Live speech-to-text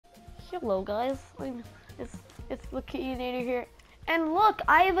Hello guys, it's the Keyinator here. And look,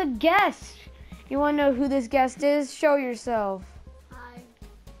 I have a guest. You wanna know who this guest is? Show yourself. Hi,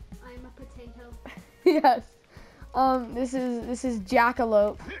 I'm a potato. Yes. This is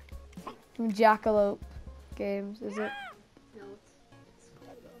Jackalope from Jackalope Games, is it? No, it's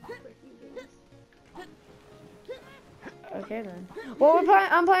called Freaking Games. Okay then. Well,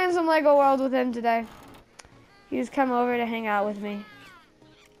 I'm playing some Lego World with him today. He's come over to hang out with me.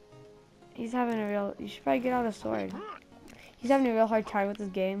 He's having a real. You should probably get out a sword. He's having a real hard time with this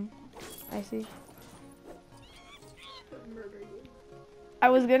game. I see. Murder you. I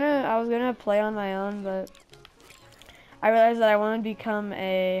was gonna play on my own, but I realized that I want to become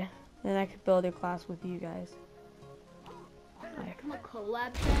then I could build a class with you guys. Become a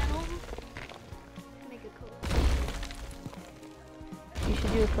collab channel. Make a collab. You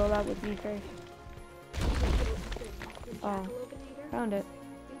should do a collab with me first. The Oh, Jackalopinator? found it. I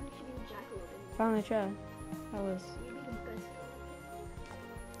think we should do Jackalopinator. Found the chest. That was. Maybe the best.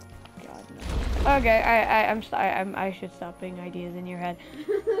 God no. Okay, I'm sorry. I should stop putting ideas in your head.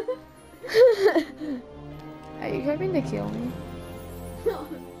 Are you hoping to kill me? No.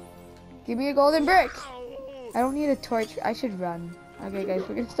 Give me a golden brick. I don't need a torch. I should run. Okay, guys,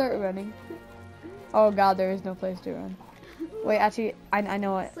 we're gonna start running. Oh God, there is no place to run. Wait, actually, I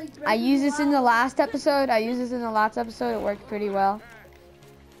know what. Like I used this in the last episode. It worked pretty well.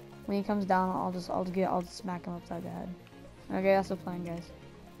 When he comes down, I'll just smack him upside the head. Okay, that's the plan, guys.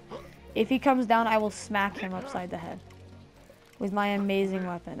 If he comes down, I will smack him upside the head with my amazing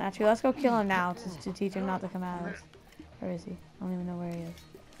weapon. Actually, let's go kill him now to teach him not to come at us. Where is he? I don't even know where he is.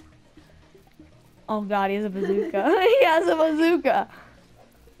 Oh God, he has a bazooka. He has a bazooka.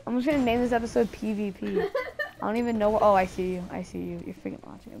 I'm just gonna name this episode PvP. I don't even know. Oh, I see you. I see you. You're freaking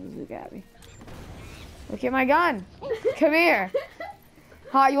launching a bazooka at me. Look at my gun. Come here.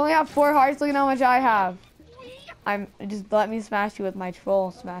 You only have 4 hearts. Look at how much I have. Just let me smash you with my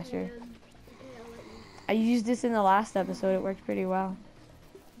troll smasher. I used this in the last episode. It worked pretty well.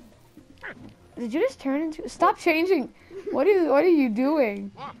 Did you just turn into? Stop changing. What are you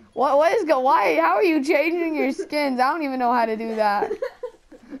doing? Why? How are you changing your skins? I don't even know how to do that.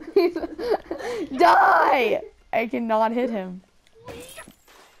 Die! I cannot hit him.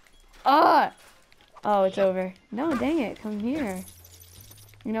 Oh, it's over. No, dang it. Come here.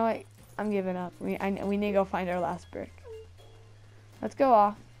 You know what? I'm giving up. We need to go find our last brick. Let's go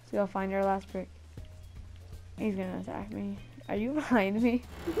off. Let's go find our last brick. He's gonna attack me. Are you behind me?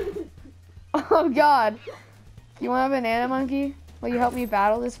 Oh God. You want a banana monkey? Will you help me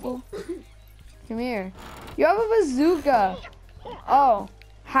battle this fool? Come here. You have a bazooka. Oh.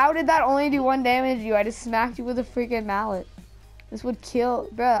 How did that only do 1 damage to you? I just smacked you with a freaking mallet. This would kill,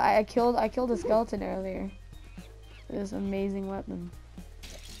 bruh. I killed a skeleton earlier. This amazing weapon.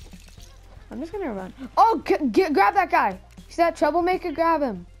 I'm just gonna run. Oh, grab that guy. See that troublemaker? Grab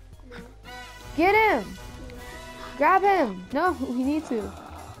him. Get him. Grab him. No, we need to.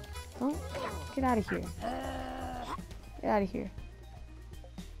 Don't get out of here. Get out of here.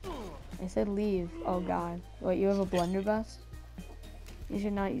 I said leave. Oh God. Wait, you have a blunderbuss? You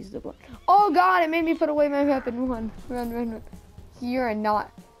should not use the Oh God, it made me put away my weapon. Run. You are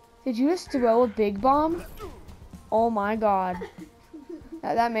not. Did you just throw a big bomb? Oh my God.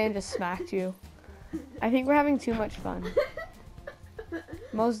 That man just smacked you. I think we're having too much fun.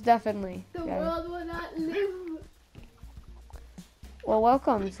 Most definitely. The Yeah. world will not live. Well,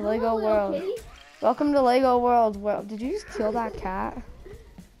 welcome to Lego Hello, World. kitty. Welcome to Lego World. Did you just kill that cat?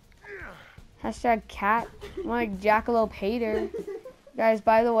 Hashtag cat. I'm like Jackalope hater. Guys,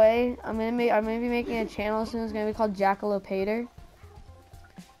 by the way, I'm gonna be making a channel soon. It's gonna be called Jackalope Hater.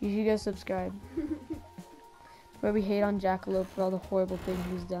 You should go subscribe. Where we hate on Jackalope for all the horrible things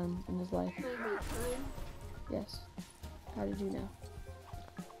he's done in his life. Yes. How did you know?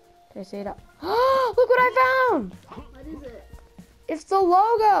 Did I say it out? Look what I found! What is it? It's the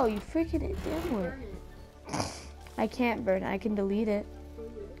logo! You freaking dimwit. Burn it. I can't burn it. I can delete it.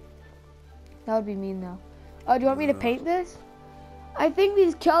 That would be mean though. Oh, do you want me to paint this? I think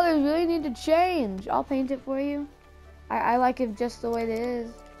these colors really need to change. I'll paint it for you. I like it just the way it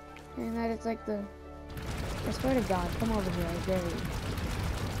is. And that it's like the... I swear to God, come over here. I dare you.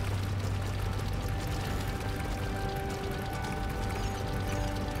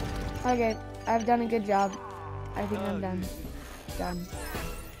 Okay, I've done a good job. I think I'm done. Done.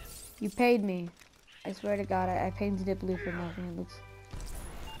 You paid me. I swear to God, I painted it blue for nothing. It looks...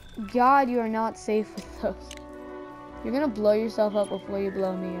 God, you are not safe with those. You're gonna blow yourself up before you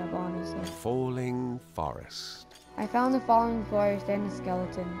blow me up, honestly. Falling forest. I found the falling forest and a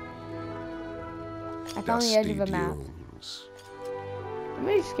skeleton. I found the edge of a map. Dunes. I'm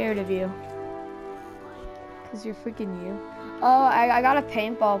really scared of you. Because you're freaking you. Oh, I got a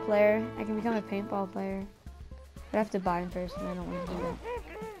paintball player. I can become a paintball player. But I have to buy him first, and I don't want to do that.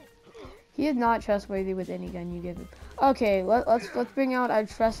 He is not trustworthy with any gun you give him. Okay, let's bring out our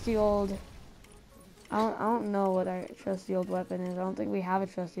trusty old... I don't know what our trusty old weapon is. I don't think we have a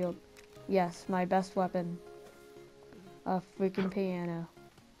trusty old... Yes, my best weapon. A freaking piano.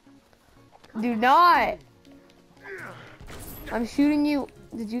 Do not! I'm shooting you.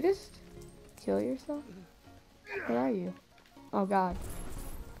 Did you just kill yourself? Where are you? Oh god.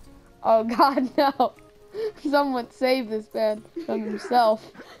 Oh god, no. Someone save this man from himself.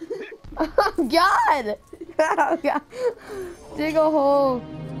 Oh god! Oh god. Dig a hole.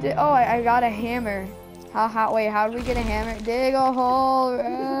 Oh, I got a hammer. Wait, how do we get a hammer? Dig a hole.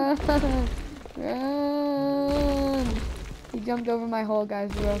 Run. Run. He jumped over my hole,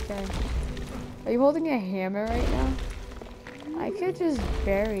 guys. We're okay. Are you holding a hammer right now? I could just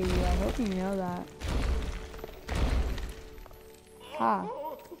bury you. I hope you know that. Ha.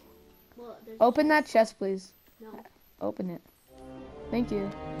 Well, Open that chest, please. No. Open it. Thank you.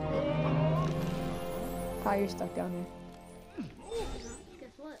 Ha, you're stuck down there.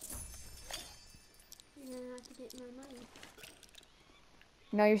 Guess what? You're gonna have to get my money.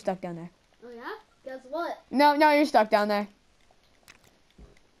 No, you're stuck down there. Oh yeah? Guess what? No, you're stuck down there.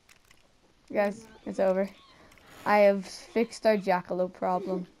 Guys, it's over. I have fixed our jackalope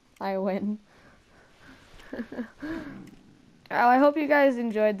problem. I win. Oh, I hope you guys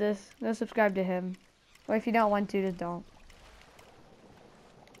enjoyed this. Go subscribe to him. Or if you don't want to, just don't.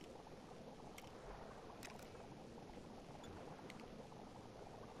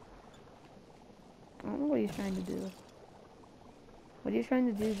 I don't know what he's trying to do. What are you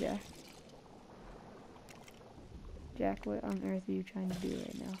trying to do, Jack? Jack, what on earth are you trying to do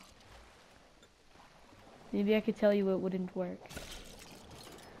right now? Maybe I could tell you it wouldn't work.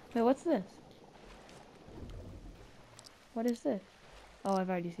 Wait, what's this? What is this? Oh, I've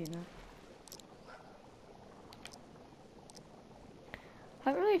already seen that. I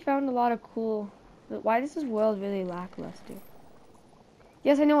haven't really found a lot of cool... Why does this world really lackluster?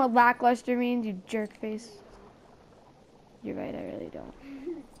 Yes, I know what lackluster means, you jerk face. You're right, I really don't.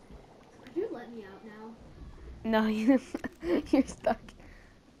 Could you let me out now? No, you're stuck.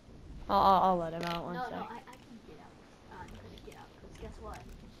 I'll let him out one No, sec. I can get out. I'm gonna get out, because guess what?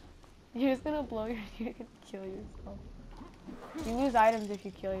 You're just gonna blow you're gonna kill yourself. You lose items if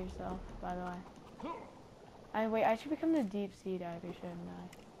you kill yourself, by the way. Wait, I should become the deep sea diver, shouldn't I?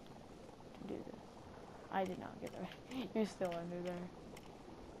 To do this. I did not get there. You're still under there.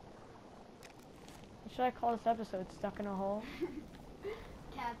 What should I call this episode? Stuck in a hole?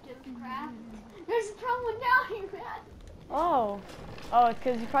 Captive Craft. There's someone down here, man. Oh. Oh, it's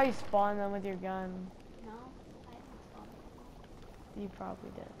because you probably spawned them with your gun. No, I haven't spawned. You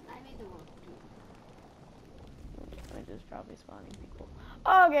probably did. I made the world. Which is probably spawning people.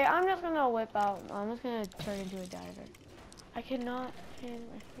 Okay, I'm just gonna whip out. I'm just gonna turn into a diver. I cannot pin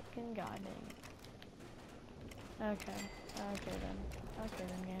my freaking god dang it. Okay. Okay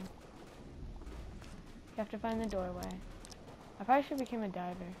then, game. You have to find the doorway. I probably should become a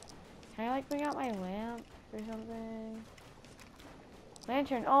diver. Can I like bring out my lamp or something?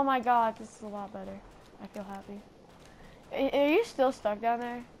 Lantern. Oh my god, this is a lot better. I feel happy. Are you still stuck down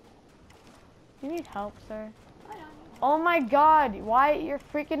there? You need help, sir. Oh my god, why your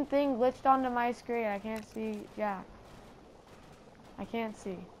freaking thing glitched onto my screen? I can't see Jack. I can't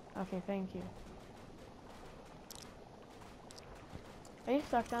see. Okay, thank you. Are you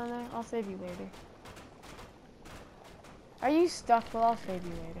stuck down there? I'll save you later. Are you stuck? Well, I'll save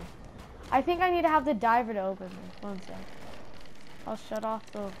you later. I think I need to have the diver to open this. One sec. I'll shut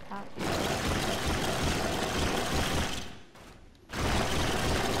off the hatch.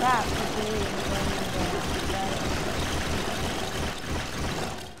 That should be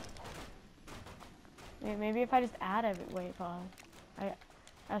maybe if I just add a wait, pause. There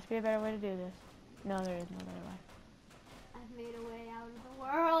has to be a better way to do this. No, there is no better way. I've made a way out of the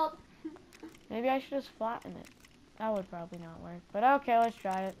world. Maybe I should just flatten it. That would probably not work. But okay, let's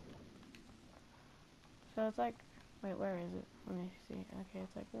try it. So it's like, wait, where is it? Let me see. Okay,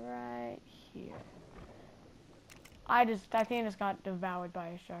 it's like right here. I think I just got devoured by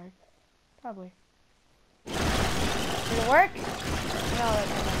a shark. Probably. Did it work? No, it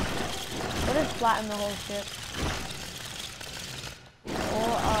didn't. We'll just flatten the whole ship.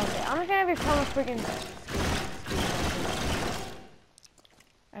 Oh, okay. I'm just gonna become a freaking...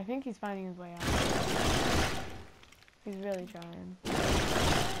 I think he's finding his way out. He's really trying.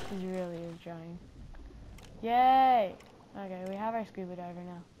 He really is trying. Yay! Okay, we have our scuba diver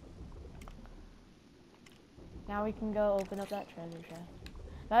now. Now we can go open up that treasure chest.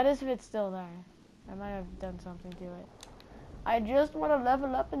 That is if it's still there. I might have done something to it. I just want to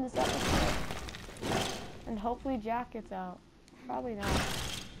level up in this episode. And hopefully Jack gets out. Probably not.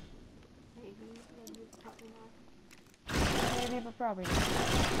 Maybe, probably not. Maybe, but probably not.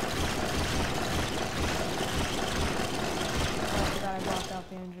 Oh, I forgot I blocked out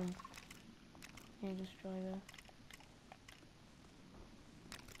the engine. Can you destroy this?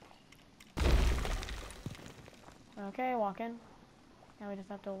 Okay, walk in. Now we just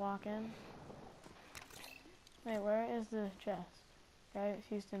have to walk in. Wait, where is the chest? Guys,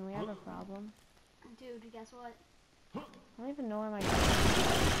 Houston, we have a problem. Dude, guess what? I don't even know where my...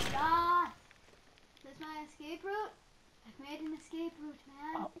 Ah! This is my escape route? I've made an escape route,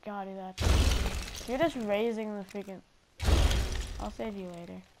 man. Oh, God, that's... You're just raising the freaking... I'll save you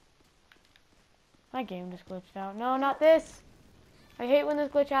later. My game just glitched out. No, not this! I hate when this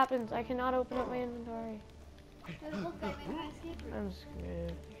glitch happens. I cannot open up my inventory. Dude, look, I made my escape route. I'm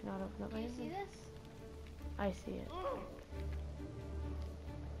screwed. I cannot open up my Do you see inventory. this? I see it.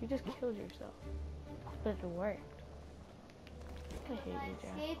 You just killed yourself. But it worked. I hate My you,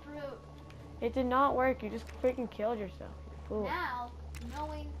 Jack. escape route. It did not work. You just freaking killed yourself. You fool. Now,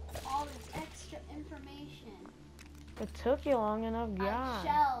 knowing all this extra information, It took you long enough, I God.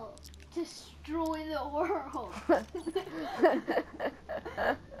 shall destroy the world.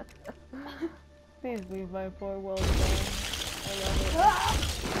 Please leave my poor world alone. I love it.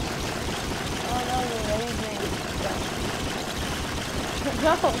 Oh no, you're raising.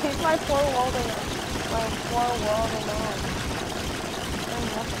 No, leave my poor world alone. My poor world alone.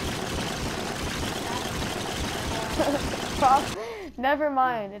 Never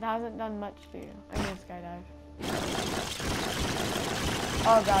mind, it hasn't done much to you. I'm gonna skydive.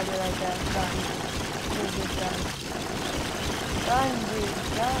 Oh God, you're right there. Done. Dude, just done. Done, dude.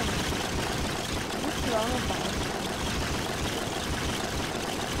 Done. What's wrong with that?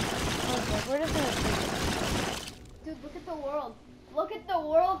 Okay, we're just gonna see. Dude, look at the world. Look at the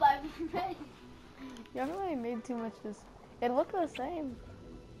world I've made. You haven't really made too much this. It looked the same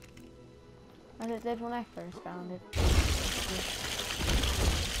as it did when I first found it.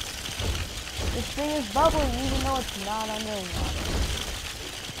 This thing is bubbling even though it's not underwater.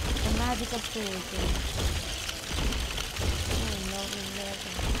 The magic of creation.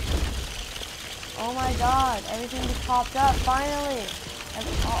 Oh my God, everything just popped up, finally!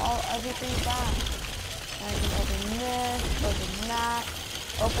 Everything's back. And I can open this, open that,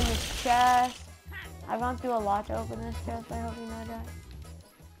 open this chest. I've gone through a lot to open this chest, I hope you know that.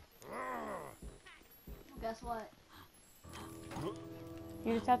 Guess what?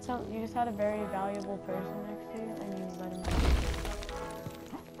 You just had a very valuable person next to you and you let him go.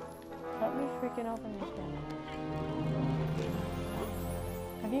 Let me freaking open this chest.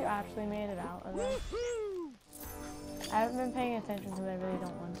 Have you actually made it out of it? I haven't been paying attention because I really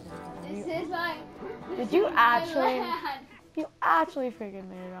don't want to. This is my. Did you actually? land. You actually freaking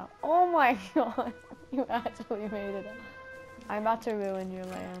made it out. Oh my God. You actually made it out. I'm about to ruin your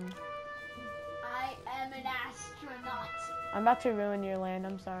land. I am an astronaut. I'm about to ruin your land.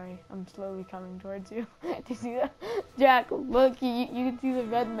 I'm sorry. I'm slowly coming towards you. Do you see that? Jack, look. You can see the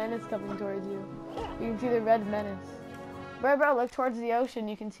red menace coming towards you. You can see the red menace. Bro, look towards the ocean.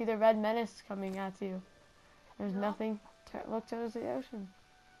 You can see the red menace coming at you. There's nothing. Look towards the ocean.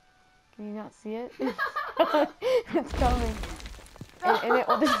 Can you not see it? It's coming. And it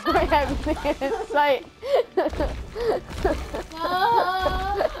will destroy everything in its sight.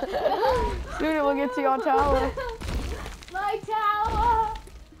 Soon it will get to your tower. My tower!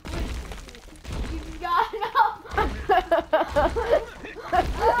 You got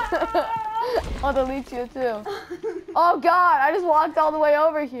I'll delete you too. Oh God, I just walked all the way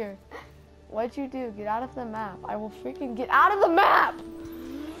over here. What'd you do? Get out of the map. I will freaking get out of the map!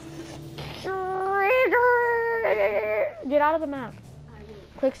 Get out of the map.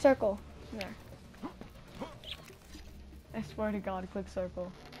 Click circle. There. I swear to God, click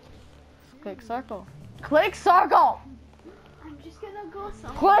circle. Click circle. Click circle! I'm just gonna go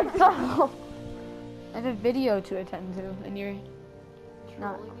somewhere. Click circle! I have a video to attend to, and you're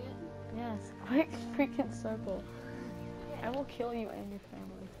not. Trolling it. Yes, click freaking circle. I will kill you and your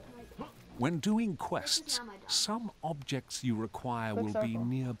family. When doing quests, some objects you require Click will be circle.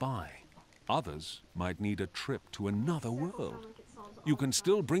 nearby. Others might need a trip to another world. Like it solves all You can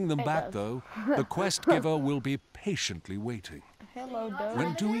still bring them It back does. though. The quest giver will be patiently waiting. Hello, dude.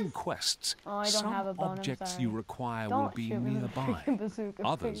 When doing quests, Oh, I don't some have a bone, I'm objects sorry. you require Don't will be shoot me with a nearby. freaking bazooka,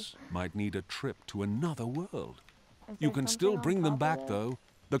 Others might need a trip to another world. Is You there can something still on bring them top of back it? though.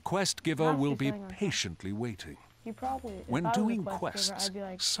 The quest giver Must be will be something on top. patiently waiting. You probably. if When I was a doing quest giver, quests, I'd be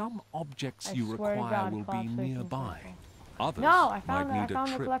like, some objects I you swear to require God, will be collapse freaking nearby. circle. Others No, I might found need a the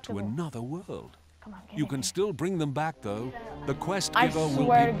trip to collectible. another world. Come on, get You it can here. still bring them back, though. The quest I giver will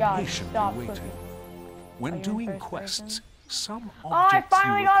swear be to God, patiently stop waiting. clicking. When Are you in doing first quests, person? some Oh, I objects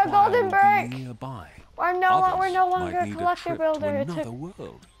finally you got a require golden will brick! be nearby. We're Others no longer might a need a collector trip builder. to It's another a,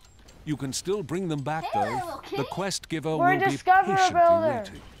 world. You can still bring them back, Hey, though. little The kid. quest giver We're a will be discoverer patiently builder.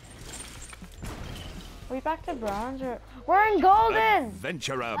 waiting. are we back to bronze or? We're in golden!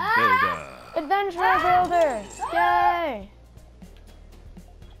 Adventurer Ah! Builder. Adventurer builder! Yay!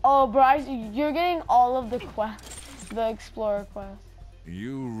 Oh, Bryce, you're getting all of the quests, the explorer quests.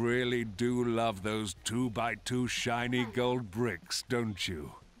 You really do love those 2x2 shiny gold bricks, don't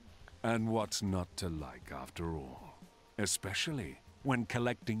you? And what's not to like after all? Especially when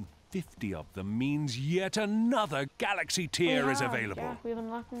collecting 50 of them means yet another galaxy tier is Yeah, available. Jack, we've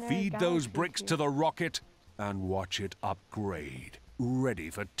unlocked another Feed those galaxy bricks tier. to the rocket and watch it upgrade,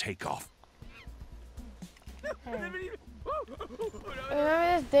 ready for takeoff. Hey.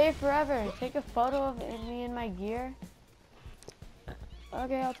 Remember this day forever. Take a photo of me in my gear.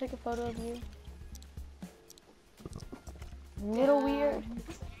 Okay, I'll take a photo of you. Little weird.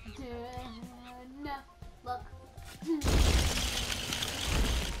 No, look.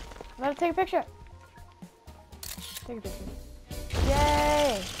 I'm gonna take a picture. Take a picture.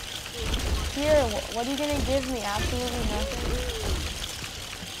 Yay! Here, what are you gonna give me? Absolutely nothing.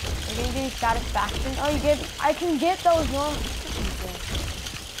 You're gonna give me satisfaction? Oh, you get. I can get those normal.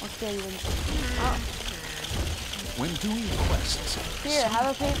 I'll kill you. Oh, When doing quests, here, have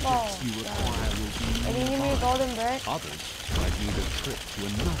a paintball. objects you require will be Are you gonna give me a nearby. golden brick? Others might need a trip to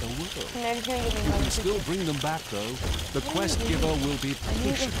another world. And they're just gonna give me You another can still picture. bring them back, though. The quest giver will be I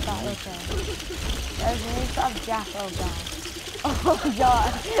need to patiently stop waiting. with that. Guys, we need to stop Jack. Oh god. Oh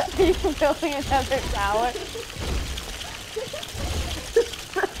god. Are you building another tower?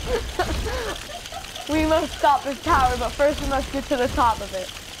 We must stop this tower, but first we must get to the top of it.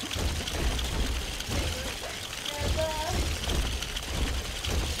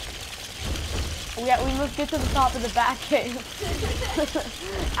 We must get to the top of the back cave.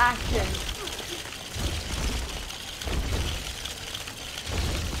 Action.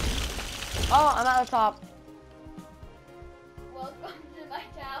 Oh, I'm at the top. Welcome to my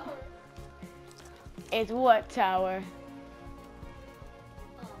tower. It's what tower?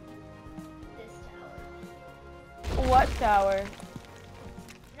 This tower. What tower?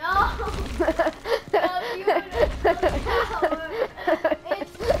 No! The beautiful tower!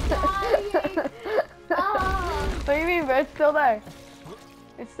 It's flying! Ah! What do you mean, bro? It's still there.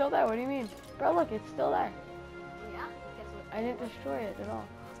 It's still there. What do you mean? Bro, look, it's still there. Yeah? Guess what? I didn't destroy it at all.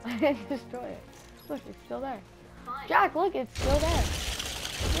 I didn't destroy it. Look, it's still there. Fine. Jack, look, it's still there.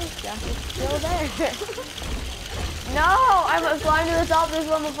 Look, Jack, it's still there. No! I must climb to the top of this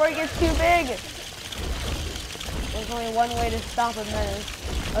one before it gets too big. There's only one way to stop a menace.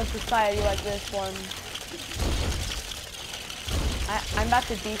 A society like this one. I'm about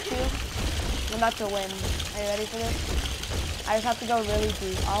to beat you. I'm about to win. Are you ready for this? I just have to go really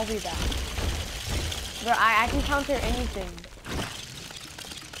deep. I'll be back. Bro, I can counter anything.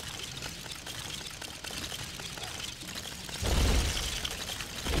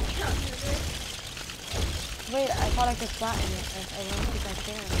 Wait, I thought I could flatten it. I don't think I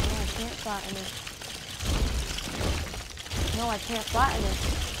can. No, I can't flatten it. No, I can't flatten it.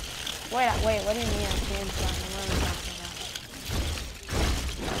 Wait, what do you mean I can flatten it? What am I talking about?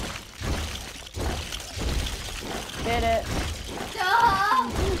 Did it.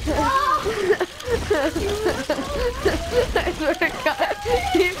 I swear to God,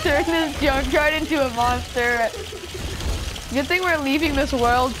 you turned this junkyard into a monster. Good thing we're leaving this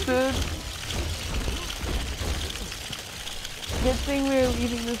world soon. Good thing we're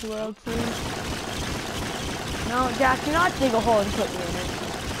leaving this world soon. No, Jack, do not dig a hole and put me in it.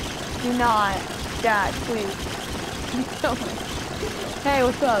 Do not. Jack, please. Kill me. Hey,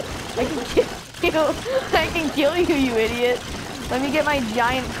 what's up? I can kill you. I can kill you, you idiot. Let me get my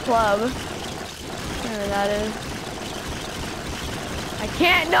giant club. Whatever that is. I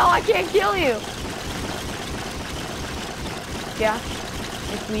can't kill you. Jack,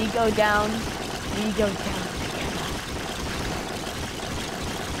 if we go down, we go down.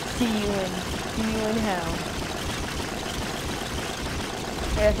 See you in hell.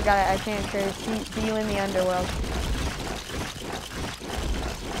 Hey, I forgot I can't curse. See you in the underworld.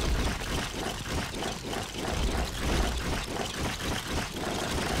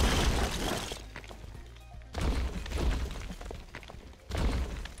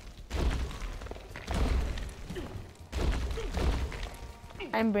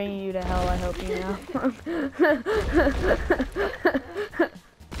 I'm bringing you to hell, I hope you know.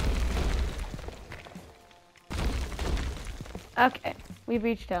 Okay, we've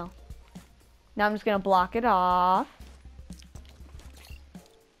reached hell. Now I'm just gonna block it off.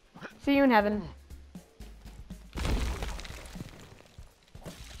 See you in heaven.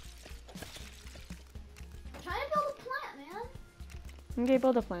 Trying to build a plant, man. Okay,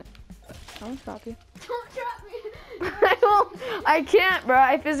 build a plant. I won't stop you. Don't trap me. I can't, bro.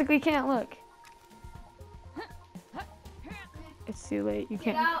 I physically can't. Look. It's too late. You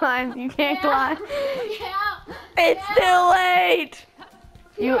can't out. climb. You can't climb. Get out. It's Get too out. late.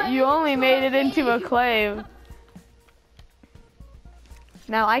 You only made it into a cave.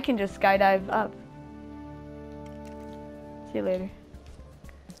 Now I can just skydive up. See you later.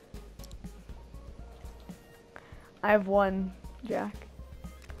 I have one, Jack.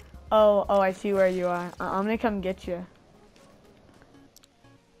 Oh, I see where you are. I'm gonna come get you.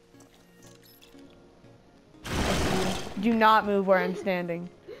 I see you. Do not move where I'm standing.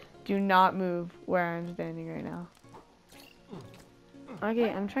 Do not move where I'm standing right now. Okay,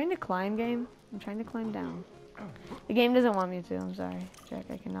 I'm trying to climb, game. I'm trying to climb down. The game doesn't want me to. I'm sorry, Jack.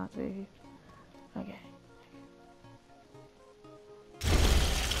 I cannot save you. Okay.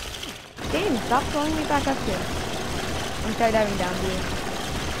 Game, stop throwing me back up here. I'm skydiving down to you.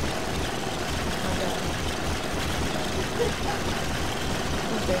 Oh God.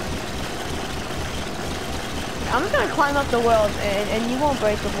 Okay. I'm just gonna climb up the world, and you won't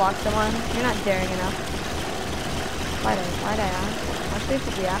break the blocks I'm on. You're not daring enough. Why'd I ask? I was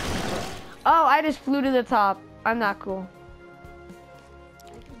basically asking for it. Oh, I just flew to the top. I'm not cool.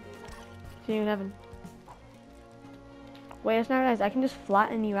 See you in heaven. Wait, it's not realized. I can just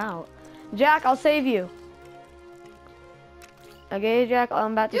flatten you out. Jack, I'll save you. Okay, Jack,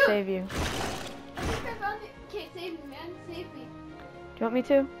 I'm about to save you. I think I found it. Okay, save me, man. Save me. Do you want me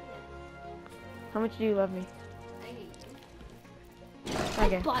to? How much do you love me? I hate you.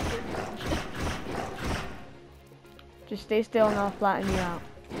 Okay. Block your marriage. Just stay still and I'll flatten you out.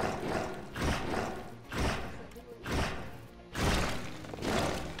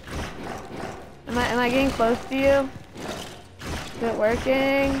 Am I getting close to you? Is it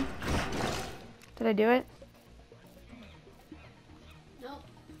working? Did I do it? Nope.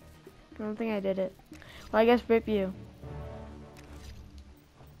 I don't think I did it. Well, I guess rip you.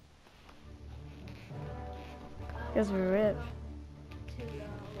 Guess rip.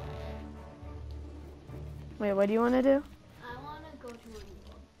 Wait, what do you want to do? I want to go to a new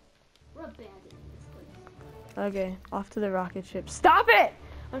one. We're abandoned this place. Okay, off to the rocket ship. Stop it!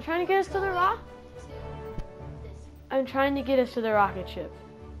 I'm trying to get us to the rock. This. I'm trying to get us to the rocket ship.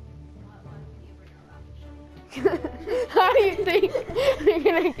 Why would you bring a rocket ship? How do you think we're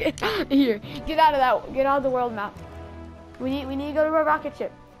gonna get here? Get out of that. Get out of the world map. We need to go to a rocket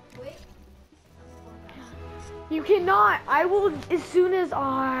ship. Wait. You cannot. I will as soon as.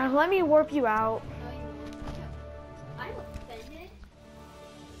 Let me warp you out. No, you won't. I'm offended.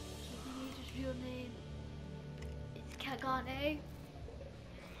 Kiku's real name is Kagane.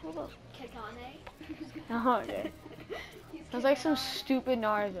 Kagane. Oh, okay. He's Sounds like some Kagane. stupid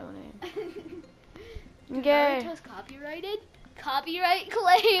Naruto name. Okay. Okay. Naruto's copyrighted. Copyright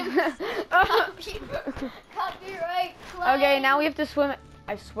claims. Copyright claims. Okay, now we have to swim.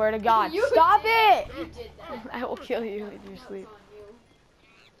 I swear to God. You Stop did. it! You did that. I will kill you in your sleep.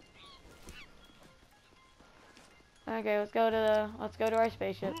 That's on you. Okay, let's go to our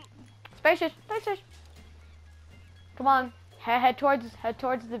spaceship. Spaceship. Come on. Head towards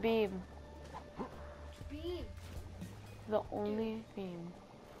the beam. Beam. The only beam.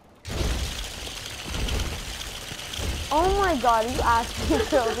 Oh my God, are you actually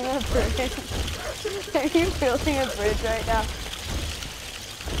building a bridge? Are you building a bridge right now?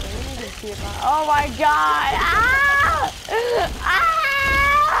 Oh my God! Ah!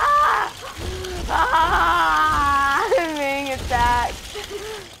 Ah! I'm being attacked.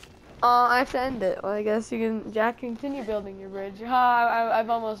 Oh, I have to end it. Well, I guess you can, Jack, continue building your bridge. I've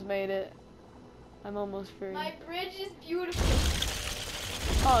almost made it. I'm almost free. My bridge is beautiful.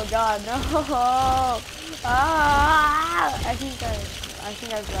 Oh God, no! Ah! I think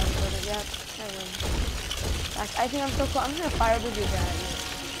I've done with it. Yep, I win. I think I'm so close. I'm gonna fire with you guys.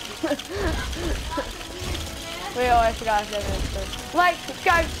 Wait, oh, I forgot I said this. Like,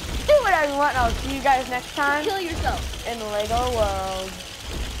 subscribe, do whatever you want. I'll see you guys next time Kill yourself. in the Lego world.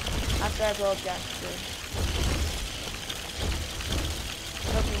 After I blow up Jack's bridge. I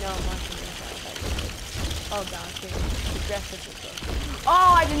hope you know I'm watching this. Oh God, aggressive.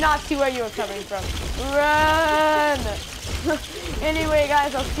 Oh, I did not see where you were coming from. Run! Anyway,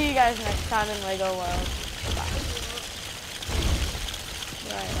 guys, I'll see you guys next time in Lego World. Bye.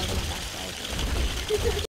 Alright, I'll be back, guys.